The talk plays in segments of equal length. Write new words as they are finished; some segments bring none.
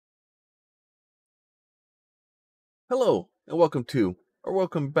Hello, and welcome to, or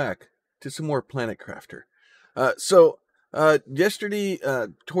welcome back to some more Planet Crafter. Yesterday,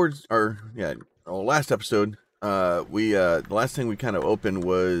 towards our last episode, the last thing we kind of opened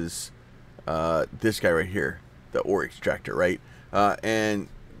was this guy right here, the ore extractor, right? And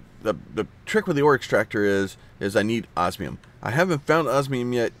the trick with the ore extractor is I need osmium. I haven't found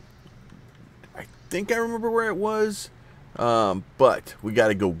osmium yet. I think I remember where it was, but we got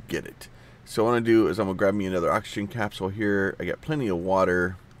to go get it. So what I'm going to do is I'm going to grab me another oxygen capsule here. I got plenty of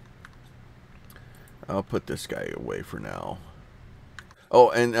water. I'll put this guy away for now. Oh,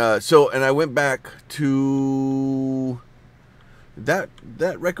 and and I went back to that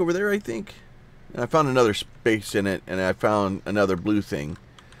wreck over there, I think. And I found another space in it, and I found another blue thing.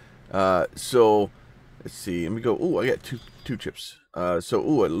 So let's see. Let me go. Oh, I got two chips. A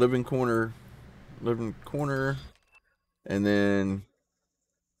living corner, and then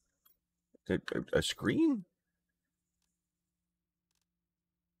a screen.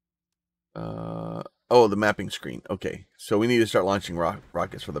 Oh, the mapping screen. Okay, so we need to start launching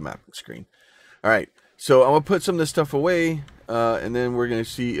rockets for the mapping screen. All right, so I'm gonna put some of this stuff away, and then we're gonna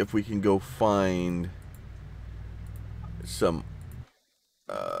see if we can go find some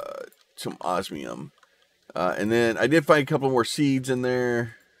osmium. And then I did find a couple more seeds in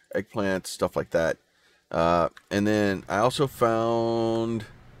there, eggplants, stuff like that. And then I also found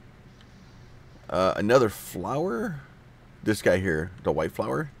another flower. This guy here, the white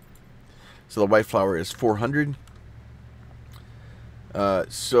flower. So the white flower is 400.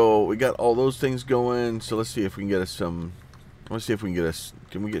 So we got all those things going. So let's see if we can get us some. Let's see if we can get us.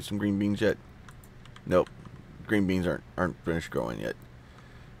 Can we get some green beans yet? Nope. Green beans aren't finished growing yet.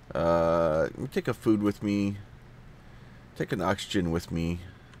 Let me take a food with me. Take an oxygen with me,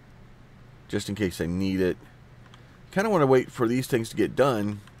 just in case I need it. Kind of want to wait for these things to get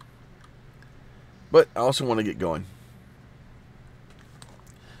done, but I also want to get going.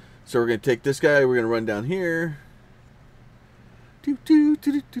 So we're going to take this guy. We're going to run down here.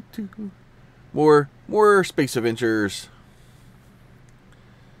 More space adventures.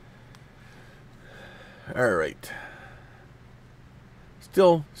 All right.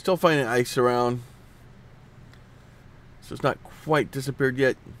 Still finding ice around. So it's not quite disappeared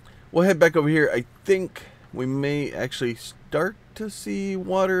yet. We'll head back over here. I think we may actually start to see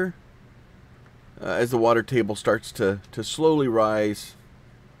water as the water table starts to slowly rise.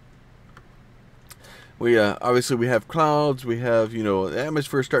 We obviously we have clouds. We have, you know, the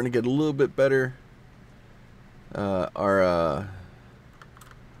atmosphere starting to get a little bit better. Our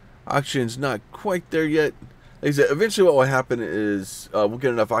oxygen's not quite there yet. Like I said, eventually what will happen is we'll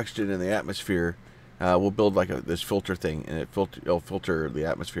get enough oxygen in the atmosphere. We'll build like this filter thing, and it'll filter the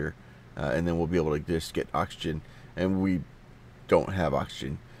atmosphere, and then we'll be able to just get oxygen. And we don't have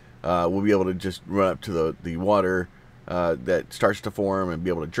oxygen. We'll be able to just run up to the water that starts to form and be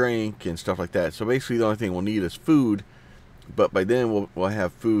able to drink and stuff like that. So basically the only thing we'll need is food, but by then we'll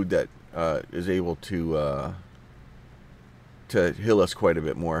have food that is able to heal us quite a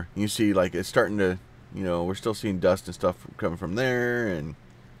bit more. You see, like, it's starting to, you know, we're still seeing dust and stuff coming from there, and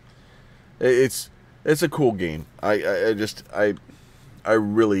it's a cool game. I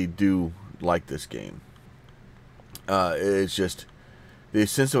really do like this game. It's just the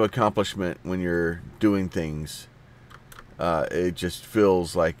sense of accomplishment when you're doing things. It just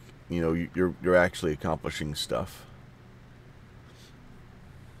feels like, you know, you're actually accomplishing stuff.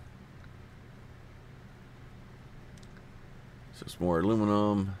 So it's more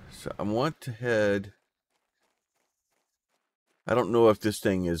aluminum. So I want to head. I don't know if this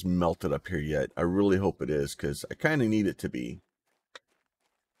thing is melted up here yet. I really hope it is, because I kind of need it to be.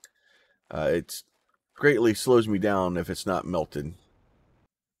 It's greatly slows me down if it's not melted.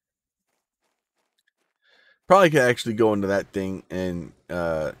 Probably could actually go into that thing and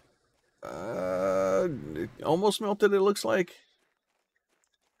almost melted, it looks like.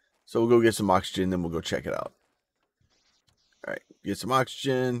 So we'll go get some oxygen, then we'll go check it out. All right, get some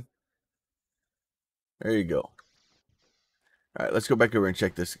oxygen. There you go. All right, let's go back over and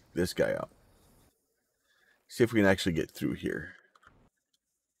check this guy out. See if we can actually get through here.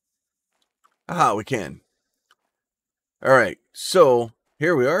 Aha, we can. All right, so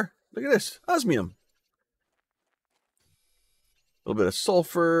here we are. Look at this, osmium. A little bit of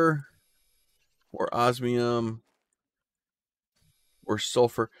sulfur, or osmium, or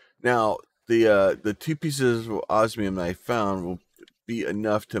sulfur. Now, the two pieces of osmium that I found will be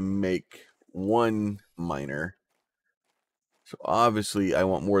enough to make one miner. So obviously, I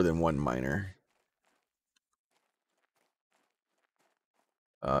want more than one miner.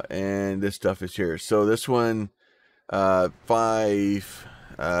 And this stuff is here. So this one, 5.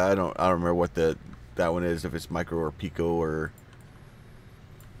 I don't remember what the that one is, if it's micro or pico or.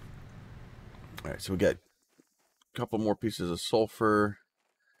 All right, so we got a couple more pieces of sulfur.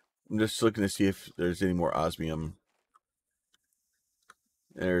 I'm just looking to see if there's any more osmium.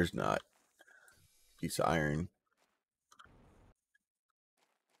 There's not. Piece of iron.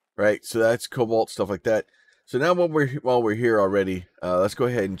 Right, so that's cobalt, stuff like that. So now while we're here already, let's go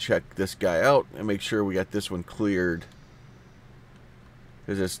ahead and check this guy out and make sure we got this one cleared.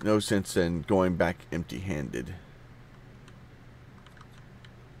 Because there's no sense in going back empty-handed.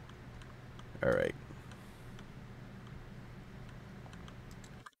 Alright.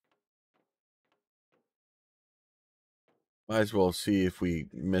 Might as well see if we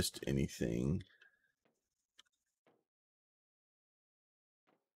missed anything.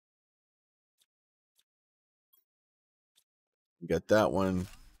 We got that one.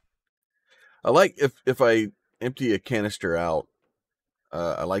 I like if I empty a canister out,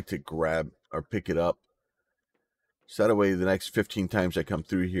 I like to grab or pick it up. So that way the next 15 times I come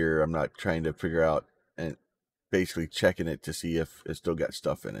through here, I'm not trying to figure out and basically checking it to see if it still got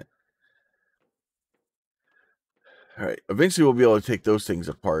stuff in it. All right, eventually we'll be able to take those things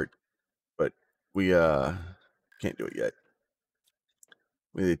apart, but we can't do it yet.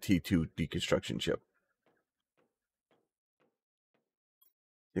 We need a T2 deconstruction chip.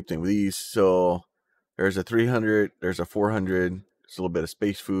 Same thing with these. So there's a 300, there's a 400, there's a little bit of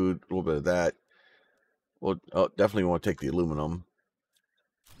space food, a little bit of that. We'll definitely want to take the aluminum.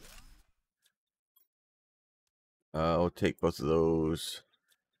 We'll take both of those.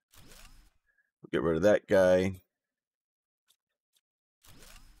 We'll get rid of that guy.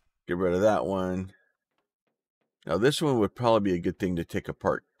 Get rid of that one. Now this one would probably be a good thing to take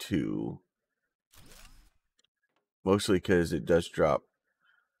apart too. Mostly because it does drop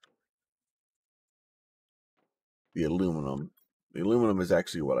the aluminum. The aluminum is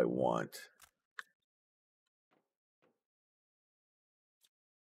actually what I want.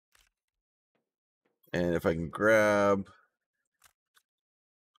 And if I can grab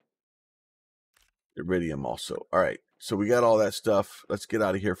iridium also. All right, so we got all that stuff. Let's get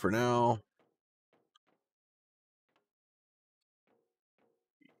out of here for now.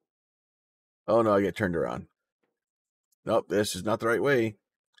 Oh no, I get turned around. Nope, this is not the right way.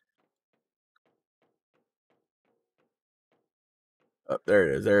 Oh, there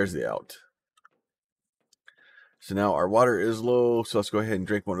it is. There's the out. So now our water is low, so let's go ahead and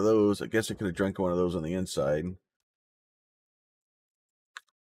drink one of those. I guess I could have drank one of those on the inside. And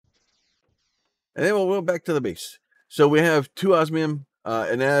then we'll go back to the base. So we have 2 osmium,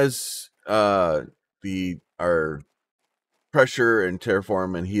 and as our pressure and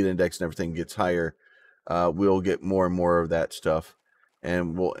terraform and heat index and everything gets higher, we'll get more and more of that stuff,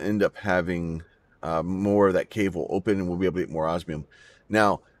 and we'll end up having more of that cave will open, and we'll be able to get more osmium.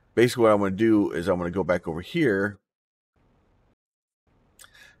 Now, basically what I'm going to do is I'm going to go back over here.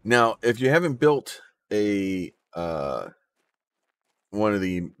 Now, if you haven't built a one of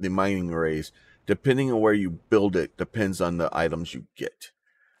the mining arrays, depending on where you build it, depends on the items you get.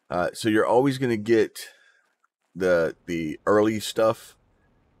 So you're always going to get the early stuff.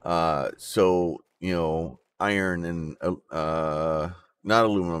 So you know, iron and not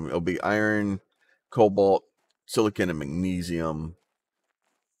aluminum. It'll be iron, cobalt, silicon, and magnesium.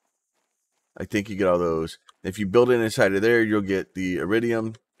 I think you get all those. If you build it inside of there, you'll get the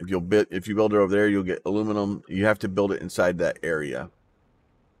iridium. If you build it over there, you'll get aluminum. You have to build it inside that area.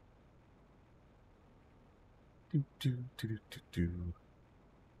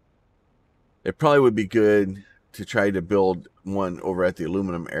 It probably would be good to try to build one over at the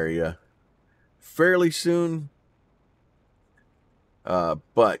aluminum area fairly soon.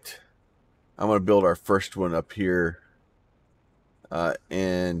 But I'm going to build our first one up here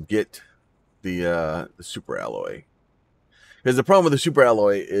and get the super alloy. Because the problem with the super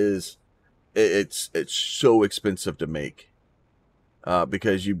alloy is it's so expensive to make.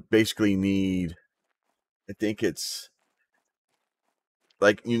 Because you basically need, I think it's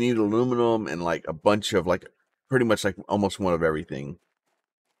like you need aluminum and like a bunch of like pretty much like almost one of everything.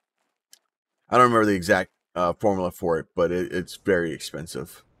 I don't remember the exact formula for it, but it's very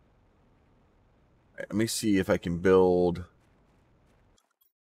expensive. Right, let me see if I can build.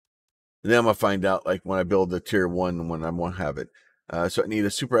 And then I'm gonna find out like when I build the tier 1 when I won't have it. So I need a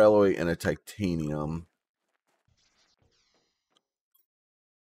super alloy and a titanium.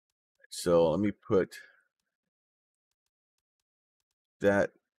 So let me put that.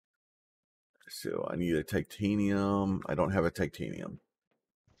 So I need a titanium. I don't have a titanium.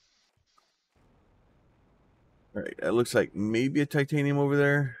 All right, it looks like maybe a titanium over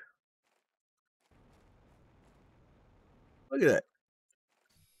there. Look at that.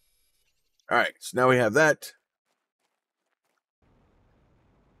 All right, so now we have that.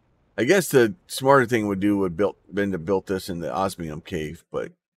 I guess the smarter thing would been to build this in the osmium cave,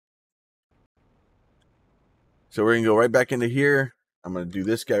 but so we're gonna go right back into here. I'm gonna do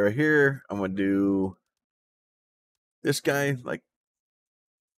this guy right here. I'm gonna do this guy. Like,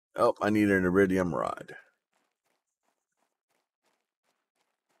 oh, I need an iridium rod.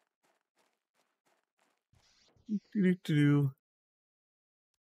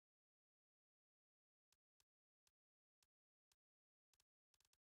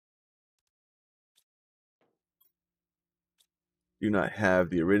 Do not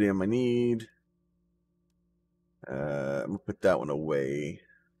have the iridium I need. I'm gonna put that one away.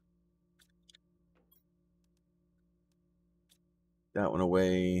 That one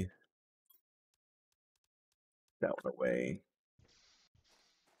away. That one away.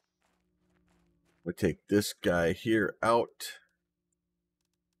 We'll take this guy here out.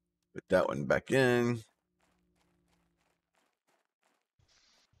 Put that one back in.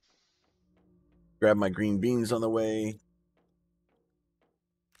 Grab my green beans on the way.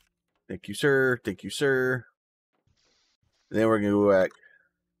 Thank you, sir. Thank you, sir. And then we're going to go back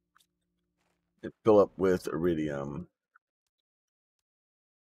and fill up with iridium.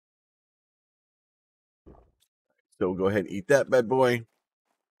 So we'll go ahead and eat that bad boy.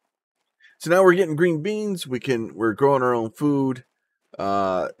 So now we're getting green beans. We're growing our own food.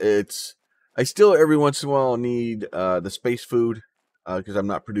 I still every once in a while need the space food because I'm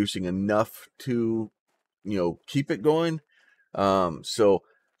not producing enough to keep it going. So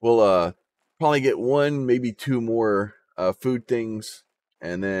we'll probably get one, maybe two more food things,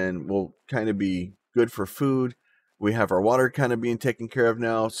 and then we'll kind of be good for food. We have our water kind of being taken care of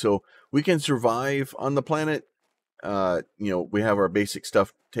now, so we can survive on the planet. We have our basic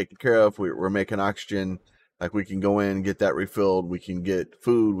stuff taken care of. We're making oxygen. Like, we can go in and get that refilled. We can get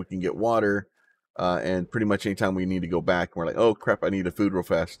food. We can get water. And pretty much anytime we need to go back, we're like, oh crap, I need a food real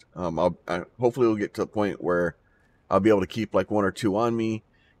fast. Hopefully we'll get to a point where I'll be able to keep like one or two on me,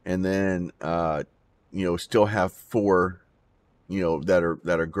 and then still have four, that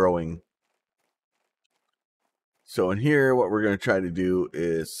are growing. So in here, what we're going to try to do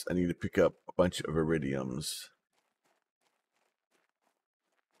is I need to pick up a bunch of iridiums.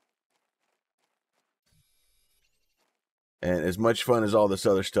 And as much fun as all this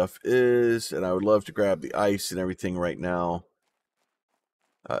other stuff is, and I would love to grab the ice and everything right now,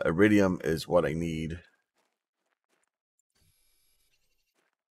 iridium is what I need.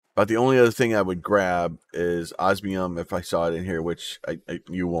 But the only other thing I would grab is osmium if I saw it in here, which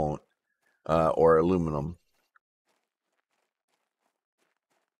you won't, or aluminum.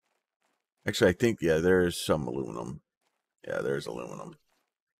 Actually, I think, yeah, there's some aluminum. Yeah, there's aluminum.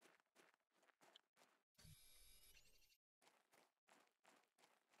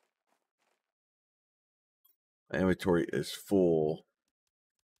 My inventory is full.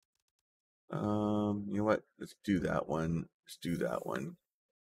 You know what? Let's do that one. Let's do that one.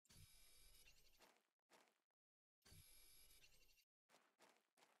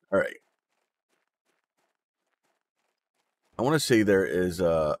 All right. I want to say there is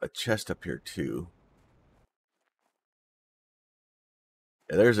a chest up here too.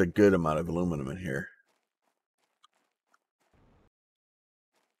 Yeah, there's a good amount of aluminum in here.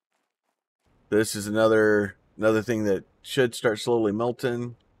 This is another thing that should start slowly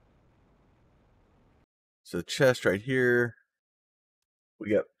melting. So the chest right here.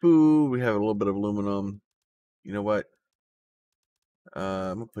 We got food. We have a little bit of aluminum. You know what?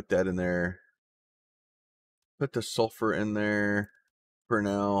 I'm gonna put that in there. Put the sulfur in there for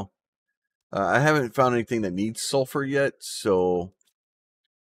now. I haven't found anything that needs sulfur yet, so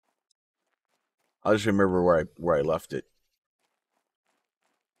I'll just remember where I left it.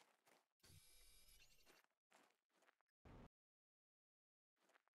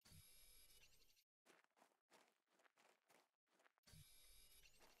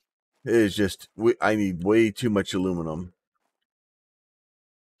 It is just I need way too much aluminum.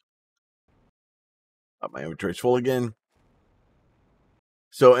 My inventory's full again.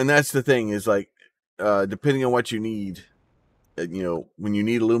 So, and that's the thing is, like, depending on what you need, when you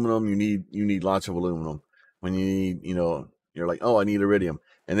need aluminum, you need lots of aluminum. When you need, you're like, oh, I need iridium,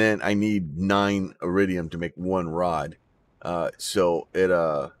 and then I need 9 iridium to make 1 rod. So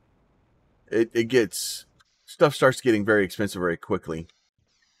it gets stuff starts getting very expensive very quickly,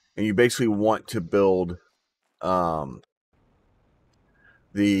 and you basically want to build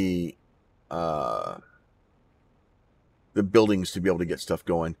the buildings to be able to get stuff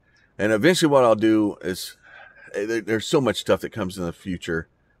going. And eventually what I'll do is there's so much stuff that comes in the future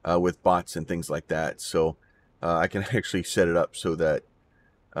with bots and things like that, so I can actually set it up so that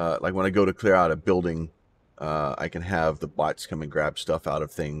Like when I go to clear out a building, I can have the bots come and grab stuff out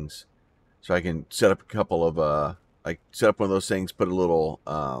of things. So I can set up a couple of like set up one of those things, put a little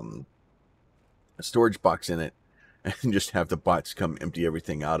a storage box in it, and just have the bots come empty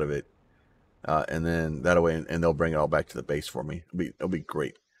everything out of it, and then that way, and they'll bring it all back to the base for me. It'll be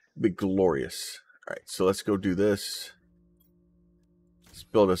great. It'll be glorious. All right, so let's go do this. Let's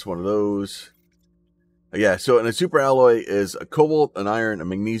build us one of those. Yeah, so in a super alloy is a cobalt, an iron, a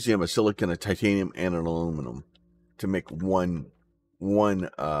magnesium, a silicon, a titanium, and an aluminum to make one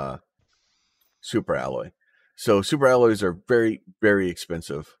super alloy. So super alloys are very, very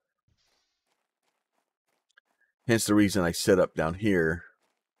expensive. Hence the reason I set up down here.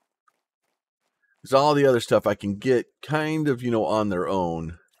 Because all the other stuff I can get kind of, on their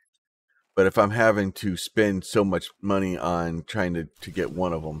own. But if I'm having to spend so much money on trying to get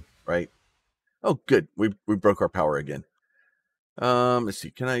one of them, right? Oh, good. We broke our power again. Let's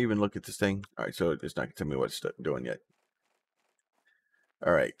see. Can I even look at this thing? All right, so it's not going to tell me what it's doing yet.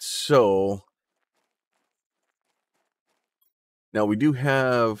 All right, so now we do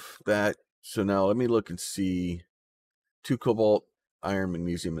have that. So now let me look and see. 2 cobalt, iron,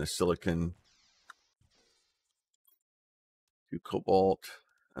 magnesium, and a silicon. 2 cobalt.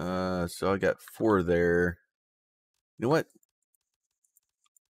 So I got 4 there. You know what?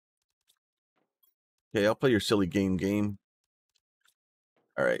 Okay, I'll play your silly game.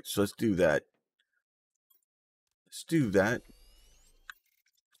 All right, so let's do that. Let's do that.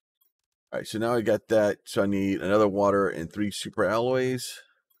 All right, so now I got that. So I need another water and 3 super alloys.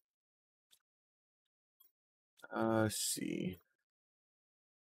 Let's see.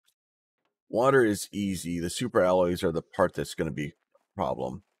 Water is easy. The super alloys are the part that's going to be a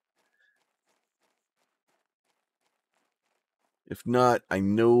problem. If not, I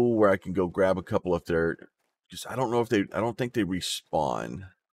know where I can go grab a couple if they're just, I don't know if they, I don't think they respawn.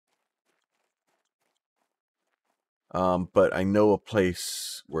 But I know a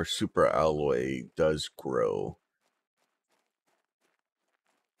place where super alloy does grow.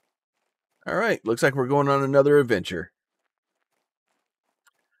 All right, looks like we're going on another adventure.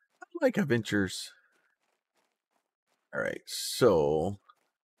 I like adventures. All right, so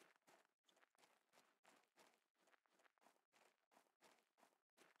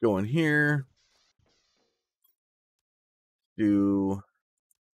go in here. Do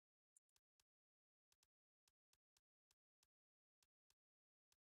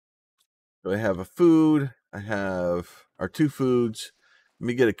I have a food? I have our 2 foods. Let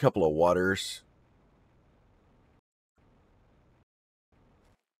me get a couple of waters.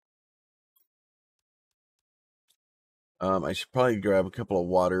 I should probably grab a couple of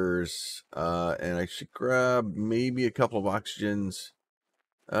waters, and I should grab maybe a couple of oxygens.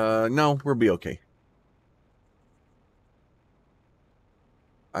 No, we'll be okay.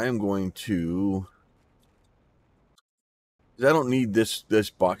 I am going to. I don't need this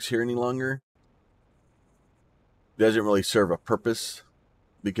box here any longer. It doesn't really serve a purpose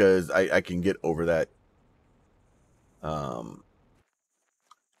because I can get over that.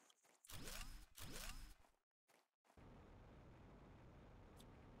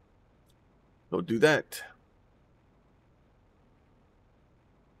 So do that.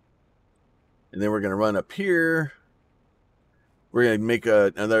 And then we're going to run up here. We're going to make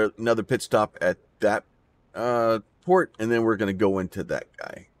another pit stop at that port, and then we're going to go into that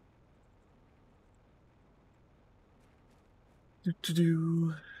guy.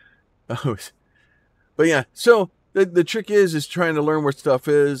 Oh, but yeah, so the trick is trying to learn where stuff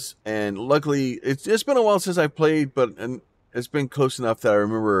is, and luckily it's been a while since I played, but it's been close enough that I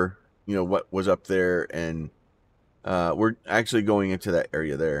remember what was up there, and we're actually going into that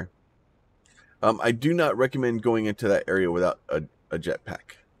area there. I do not recommend going into that area without a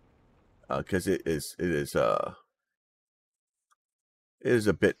jetpack, because it is a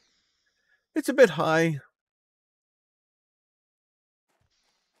bit high.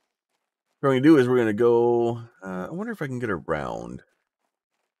 What we're going to do is we're going to go. I wonder if I can get around,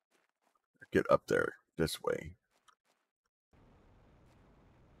 get up there this way.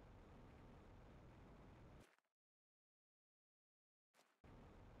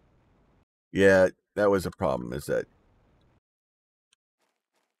 Yeah, that was a problem. Is that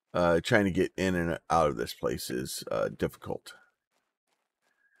trying to get in and out of this place is difficult.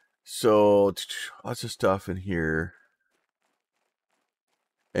 So lots of stuff in here.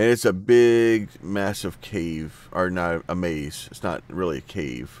 And it's a big, massive cave, or not a maze. It's not really a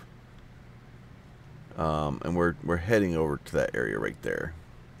cave. And we're heading over to that area right there.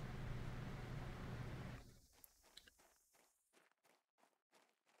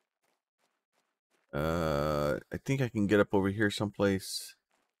 I think I can get up over here someplace.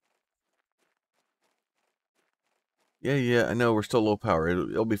 Yeah, I know we're still low power.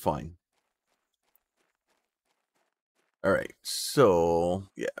 It'll be fine. All right, so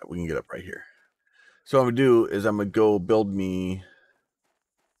yeah, we can get up right here. So what I'm gonna do is I'm gonna go build me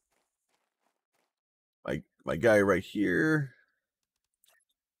my guy right here.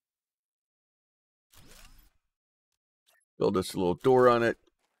 Build us a little door on it.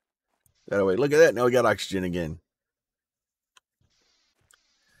 That way, look at that. Now we got oxygen again.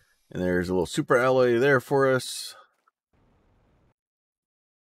 And there's a little super alloy there for us.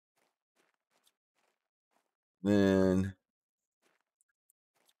 Then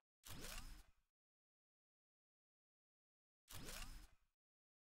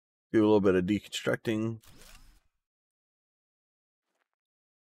do a little bit of deconstructing.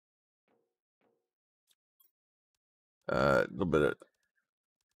 A little bit of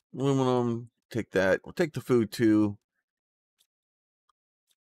aluminum. Take that. We'll take the food too.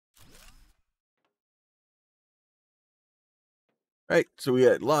 Right, so we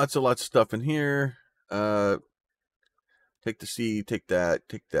got lots of stuff in here. Take the seed, take that,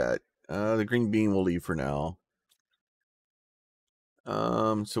 take that. The green bean we'll leave for now.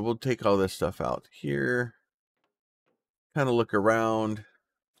 So we'll take all this stuff out here. Kind of look around.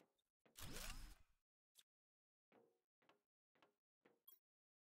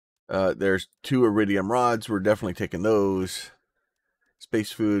 There's 2 iridium rods. We're definitely taking those.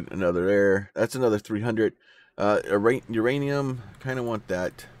 Space food, another there. That's another 300. Uranium, kind of want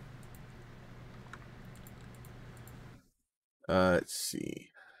that. Let's see.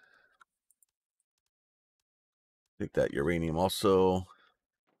 Take that uranium also.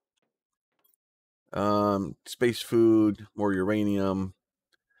 Space food, more uranium.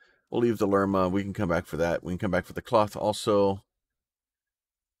 We'll leave the Lerma. We can come back for that. We can come back for the cloth also.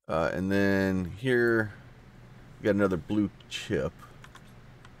 And then here, we got another blue chip.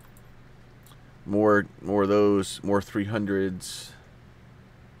 More of those, more 300s.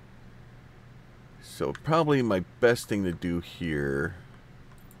 So probably my best thing to do here,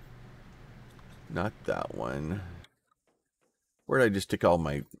 not that one. Where did I just stick all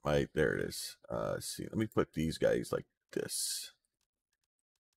my, there it is. Let's see, let me put these guys like this.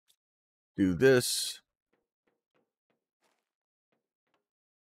 Do this.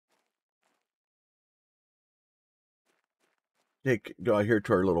 Go out here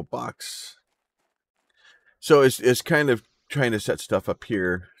to our little box. So it's kind of trying to set stuff up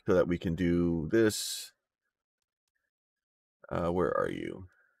here so that we can do this. Where are you?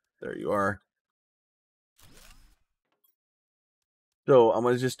 There you are. So I'm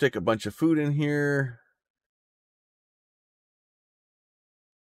going to just stick a bunch of food in here.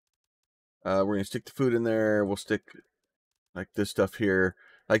 We're going to stick the food in there. We'll stick like this stuff here.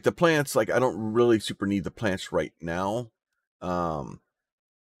 Like the plants, like I don't really super need the plants right now.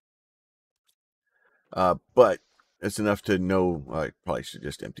 But it's enough to know I probably should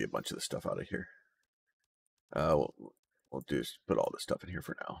just empty a bunch of the stuff out of here. We'll just put all this stuff in here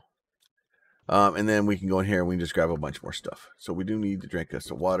for now. And then we can go in here and we can just grab a bunch more stuff. So we do need to drink us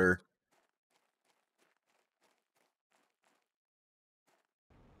some water.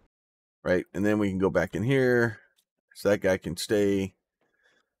 Right, and then we can go back in here. So that guy can stay.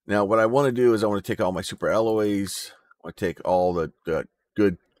 Now what I want to do is I want to take all my super alloys. I want to take all the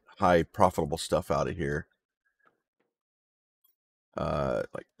good, high, profitable stuff out of here.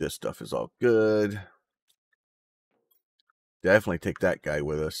 Like this stuff is all good. Definitely take that guy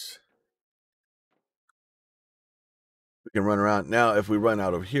with us. We can run around. Now, if we run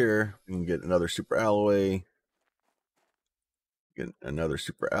out of here, we can get another super alloy. Get another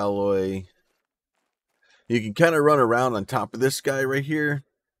super alloy. You can kind of run around on top of this guy right here.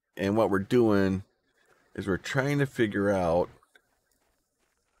 And what we're doing is we're trying to figure out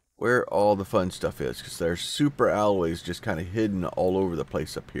where all the fun stuff is. Because there's super alloys just kind of hidden all over the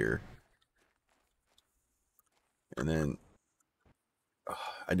place up here. And then,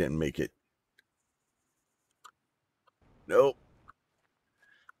 I didn't make it. Nope.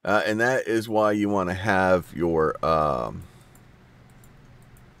 And that is why you want to have your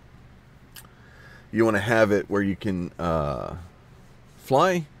you want to have it where you can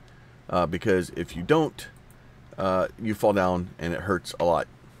fly, because if you don't, you fall down and it hurts a lot.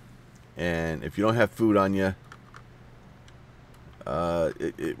 And if you don't have food on you,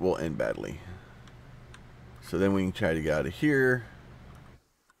 it will end badly. So then we can try to get out of here.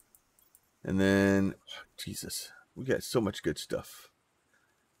 And then, Jesus, we got so much good stuff.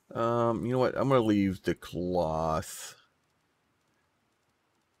 You know what? I'm going to leave the cloth.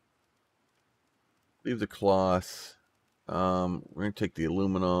 Leave the cloth. We're going to take the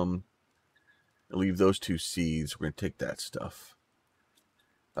aluminum. Leave those 2 seeds. We're going to take that stuff.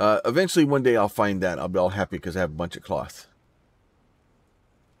 Eventually, one day I'll find that. I'll be all happy because I have a bunch of cloth.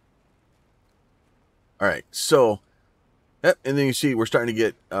 All right, so, yep, and then you see we're starting to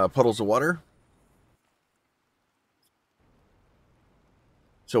get puddles of water.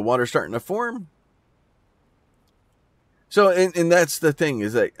 So water's starting to form. So, and that's the thing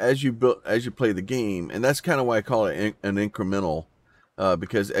is that as you play the game, and that's kind of why I call it an incremental,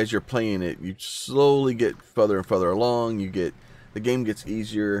 because as you're playing it, you slowly get further and further along. The game gets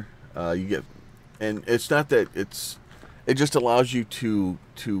easier. And it's not that it just allows you to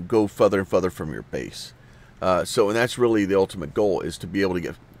go further and further from your base. And that's really the ultimate goal is to be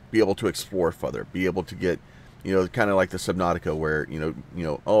able to explore further, be able to get, kind of like the Subnautica where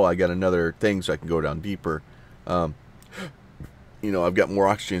oh, I got another thing so I can go down deeper. I've got more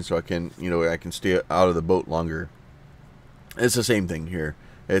oxygen so I can stay out of the boat longer. It's the same thing here.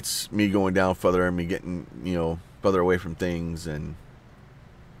 It's me going down further and me getting, further away from things, and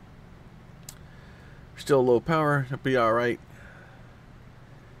still low power. It'll be alright.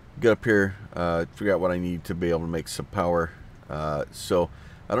 Get up here, figure out what I need to be able to make some power. So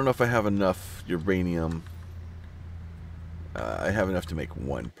I don't know if I have enough uranium. I have enough to make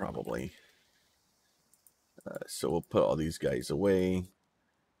one probably. So we'll put all these guys away.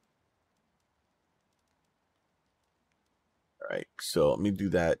 Alright, so let me do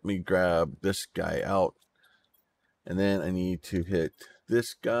that. Let me grab this guy out. And then I need to hit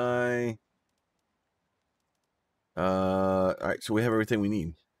this guy. Alright, so we have everything we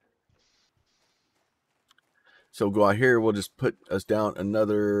need. So go out here, we'll just put us down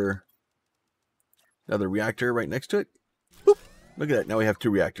another reactor right next to it. Boop. Look at that, now we have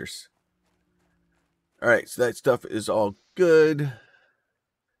 2 reactors. Alright, so that stuff is all good.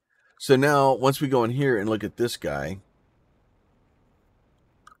 So now, once we go in here and look at this guy,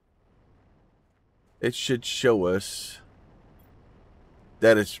 it should show us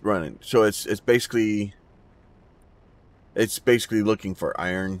that it's running. So it's basically looking for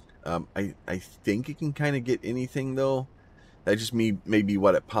iron. I think it can kind of get anything though. That just may be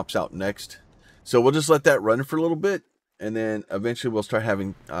what it pops out next. So we'll just let that run for a little bit, and then eventually we'll start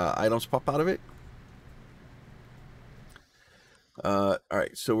having items pop out of it.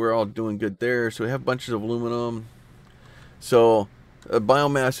 Alright, so we're all doing good there. So we have bunches of aluminum. So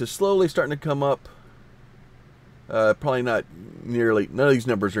biomass is slowly starting to come up. Probably not nearly, none of these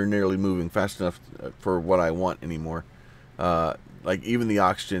numbers are nearly moving fast enough for what I want anymore. Like even the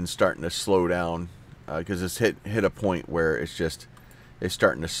oxygen's starting to slow down because it's hit a point where it's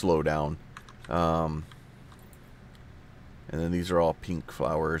starting to slow down. And then these are all pink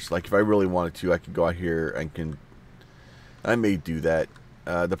flowers. Like if I really wanted to, I could go out here and I may do that.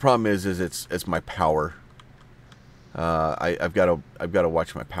 The problem is it's my power. I've got to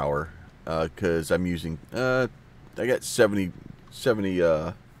watch my power because I'm using I got 70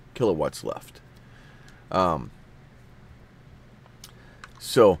 kilowatts left.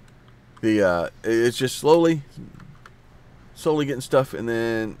 So it's just slowly getting stuff, and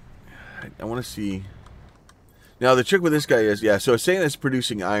then I want to see. Now the trick with this guy is, yeah, so it's saying it's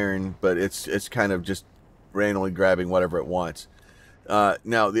producing iron, but it's kind of just randomly grabbing whatever it wants. Now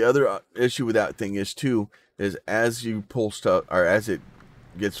the other issue with that thing is as you pull stuff, or as it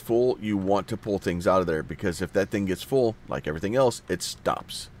gets full, you want to pull things out of there, because if that thing gets full, like everything else, it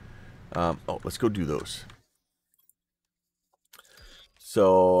stops. Oh, let's go do those.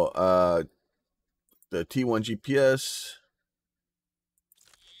 So the T1 GPS,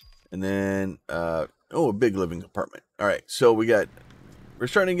 and then oh, a big living apartment. All right, so we're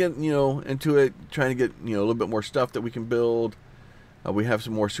starting to get into it, trying to get a little bit more stuff that we can build. We have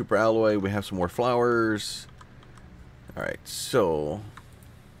some more super alloy, we have some more flowers. All right, so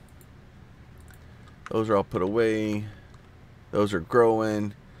those are all put away. Those are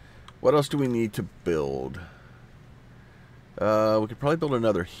growing. What else do we need to build? We could probably build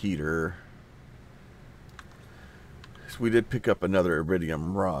another heater. So we did pick up another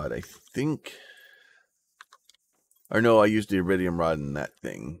iridium rod, I think. Or no, I used the iridium rod in that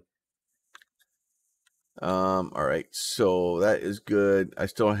thing. Alright, so that is good. I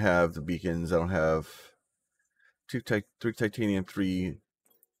still have the beacons. I don't have 3 titanium, 3.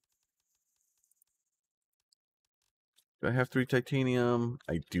 Do I have 3 titanium?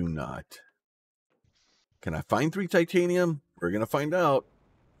 I do not. Can I find 3 titanium? We're going to find out.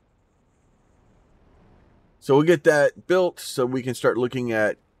 So we'll get that built so we can start looking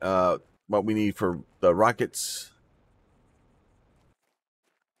at what we need for the rockets.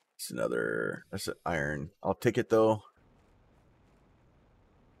 That's an iron. I'll take it though.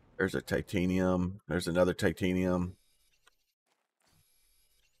 There's a titanium. There's another titanium.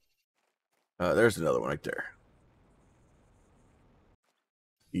 There's another one right there.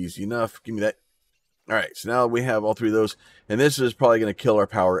 Easy enough. Give me that. All right, so now we have all three of those, and this is probably going to kill our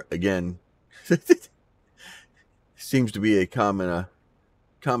power again. Seems to be a common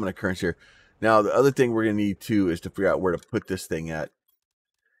occurrence here. Now, the other thing we're going to need too is to figure out where to put this thing at,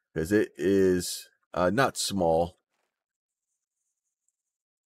 because it is not small.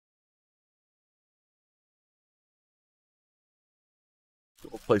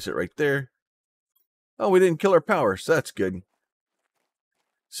 We'll place it right there. Oh, we didn't kill our power, so that's good.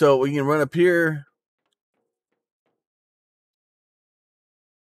 So we can run up here,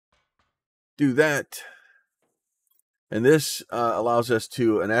 do that, and this allows us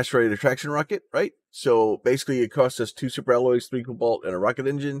to an asteroid attraction rocket, right? So basically, it costs us 2 super alloys, 3 cobalt, and a rocket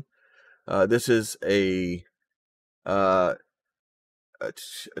engine. This is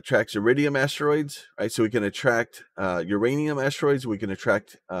attracts iridium asteroids, right? So we can attract uranium asteroids. We can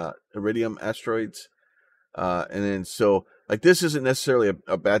attract iridium asteroids. And then so like this isn't necessarily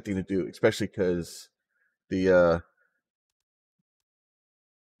a bad thing to do, especially because the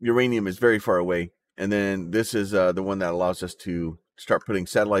uranium is very far away. And then this is the one that allows us to start putting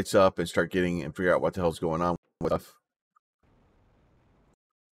satellites up and start getting and figure out what the hell's going on with stuff.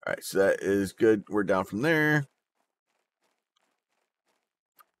 All right, so that is good. We're down from there.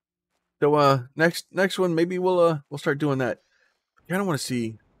 So next one, maybe we'll start doing that. I kind of want to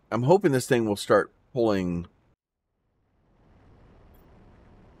see. I'm hoping this thing will start pulling.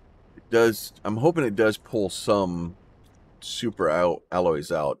 I'm hoping it does pull some super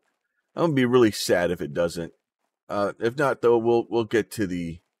alloys out. I'm gonna be really sad if it doesn't. If not, though, we'll get to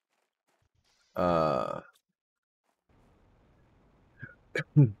the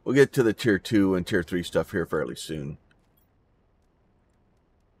we'll get to the tier 2 and tier 3 stuff here fairly soon.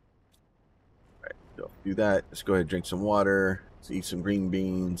 All right, so do that. Let's go ahead and drink some water. Let's eat some green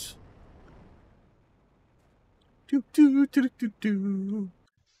beans.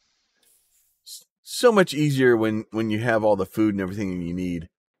 So much easier when you have all the food and everything you need.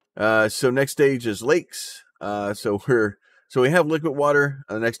 So next stage is lakes. So we have liquid water.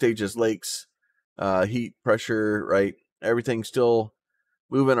 The next stage is lakes. Heat, pressure, right? Everything's still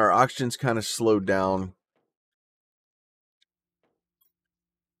moving. Our oxygen's kind of slowed down.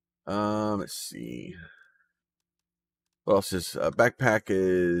 Let's see. What else is backpack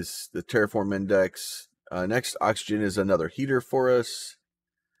is the terraform index. Next, oxygen is another heater for us.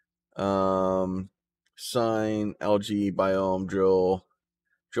 Sign, algae, biome, drill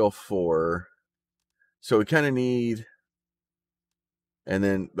 4. So we kind of need, and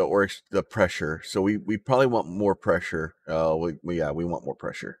then the pressure. So we probably want more pressure. We want more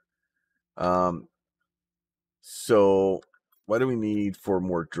pressure. So what do we need for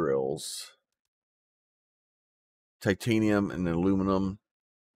more drills? Titanium and aluminum.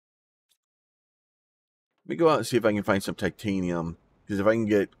 Let me go out and see if I can find some titanium, because if I can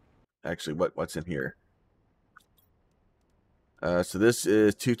get actually what's in here. So this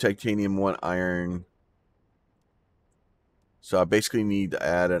is 2 titanium, 1 iron. So I basically need to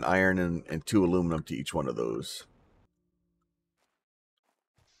add an iron and 2 aluminum to each one of those.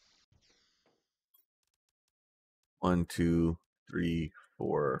 One, 2, 3,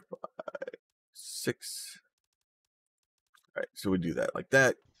 4, 5, 6. All right, so we do that like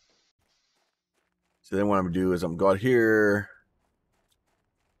that. So then what I'm gonna do is I'm gonna go out here.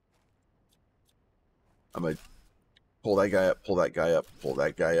 I'm gonna pull that guy up, pull that guy up, pull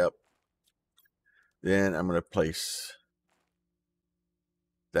that guy up. Then I'm gonna place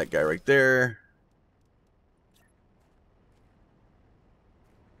that guy right there.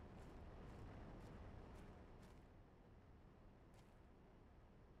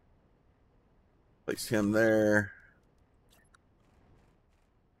 Place him there.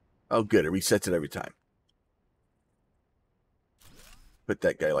 Oh, good. It resets it every time. Put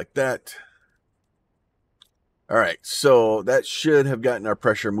that guy like that. All right. So that should have gotten our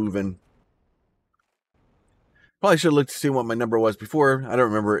pressure moving. Probably should have looked to see what my number was before. I don't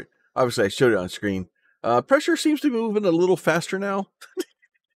remember it. Obviously, I showed it on screen. Pressure seems to be moving a little faster now.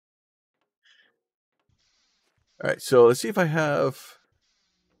 All right. So let's see if I have...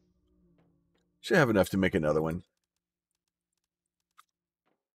 Should have enough to make another one.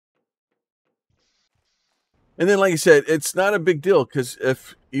 And then, like I said, it's not a big deal, because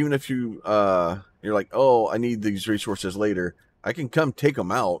even if you you're like, oh, I need these resources later, I can come take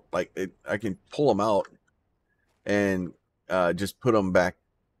them out. I can pull them out and just put them back.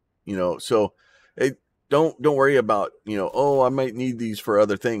 So don't worry about oh, I might need these for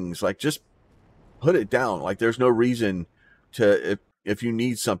other things. Like, just put it down. Like, there's no reason to if you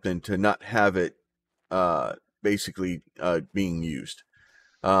need something to not have it basically being used.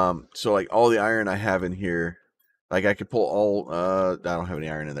 So like all the iron I have in here, Like I could pull all, I don't have any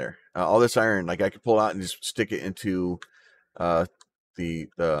iron in there. All this iron, like I could pull out and just stick it into the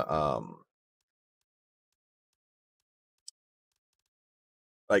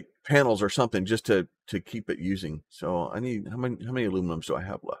like panels or something just to keep it using. So I need, how many aluminums do I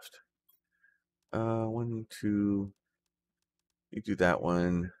have left? 1, 2. You do that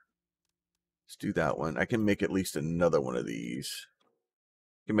one. Let's do that one. I can make at least another one of these.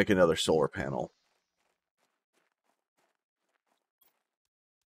 I can make another solar panel.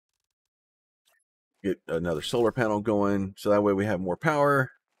 Get another solar panel going, so that way we have more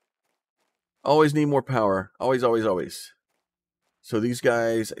power. Always need more power. Always, always, always. So these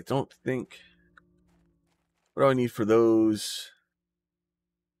guys, I don't think... What do I need for those?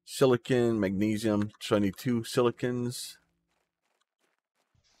 Silicon, magnesium. So I need 2 silicons.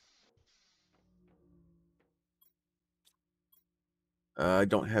 I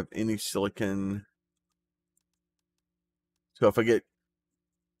don't have any silicon. So if I get...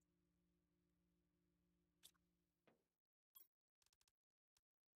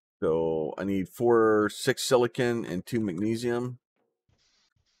 So I need 6 silicon and 2 magnesium.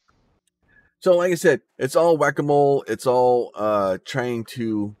 So like I said, it's all whack-a-mole. It's all trying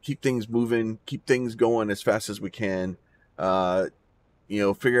to keep things moving, keep things going as fast as we can.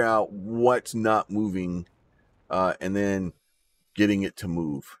 Figure out what's not moving, and then getting it to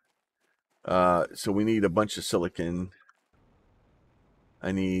move. So we need a bunch of silicon.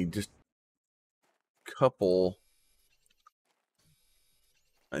 I need just a couple.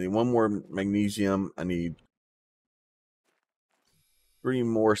 I need 1 more magnesium. I need 3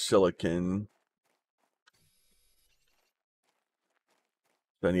 more silicon.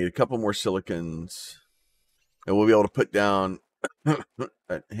 So I need a couple more silicons. And we'll be able to put down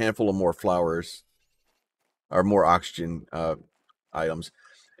a handful of more flowers. Or more oxygen items.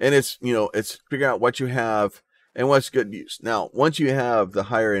 And it's, it's figure out what you have and what's good use. Now, once you have the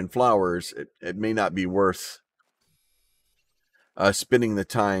higher end flowers, it may not be worth spending the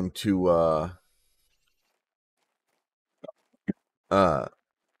time to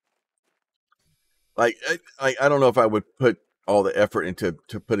like I don't know if I would put all the effort into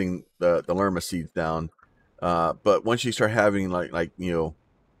putting the lerma seeds down. But once you start having like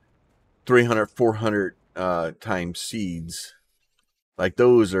 300, 400 times seeds, like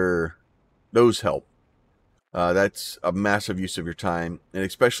those help. That's a massive use of your time, and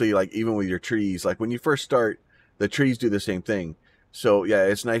especially like even with your trees, like when you first start, the trees do the same thing. So yeah,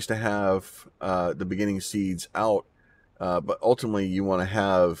 it's nice to have the beginning seeds out, but ultimately you want to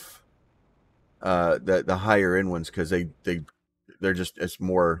have the higher end ones because they're just, it's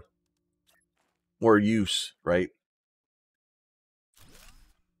more use, right?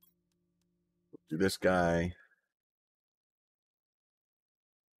 Do this guy.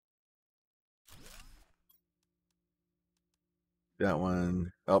 That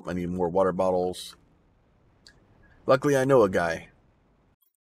one. Oh, I need more water bottles. Luckily, I know a guy.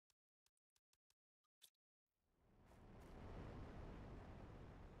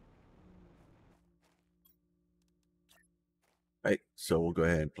 Right, so we'll go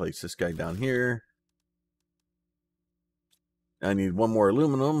ahead and place this guy down here. I need 1 more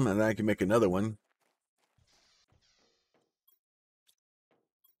aluminum, and I can make another one.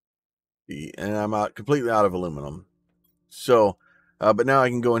 And I'm completely out of aluminum. So, but now I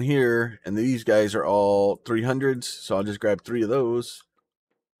can go in here, and these guys are all 300s, so I'll just grab 3 of those.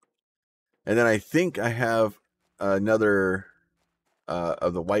 And then I think I have another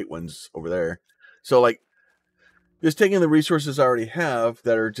of the white ones over there. So, like, just taking the resources I already have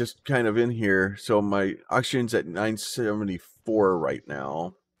that are just kind of in here. So my oxygen's at 974 right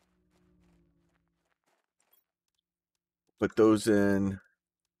now. Put those in.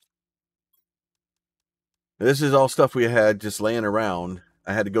 This is all stuff we had just laying around.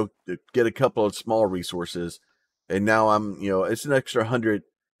 I had to go get a couple of small resources, and now I'm, it's an extra 100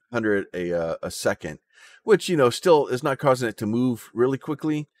 a second, which still is not causing it to move really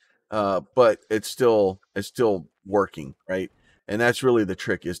quickly, but it's still working, right? And that's really the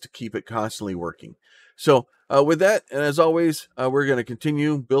trick, is to keep it constantly working. So with that, and as always, we're going to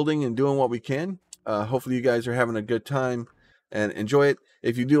continue building and doing what we can. Hopefully you guys are having a good time and enjoy it.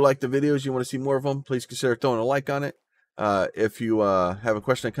 If you do like the videos, you want to see more of them, please consider throwing a like on it. If you have a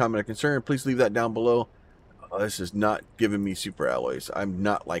question, a comment, or concern, please leave that down below. This is not giving me super alloys. I'm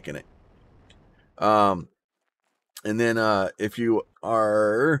not liking it. And then if you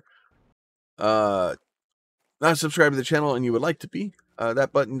are not subscribed to the channel and you would like to be,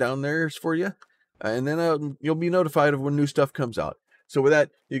 that button down there is for you. And then you'll be notified of when new stuff comes out. So with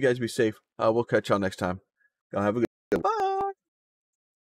that, you guys be safe. We'll catch y'all next time. Y'all have a good one. Bye.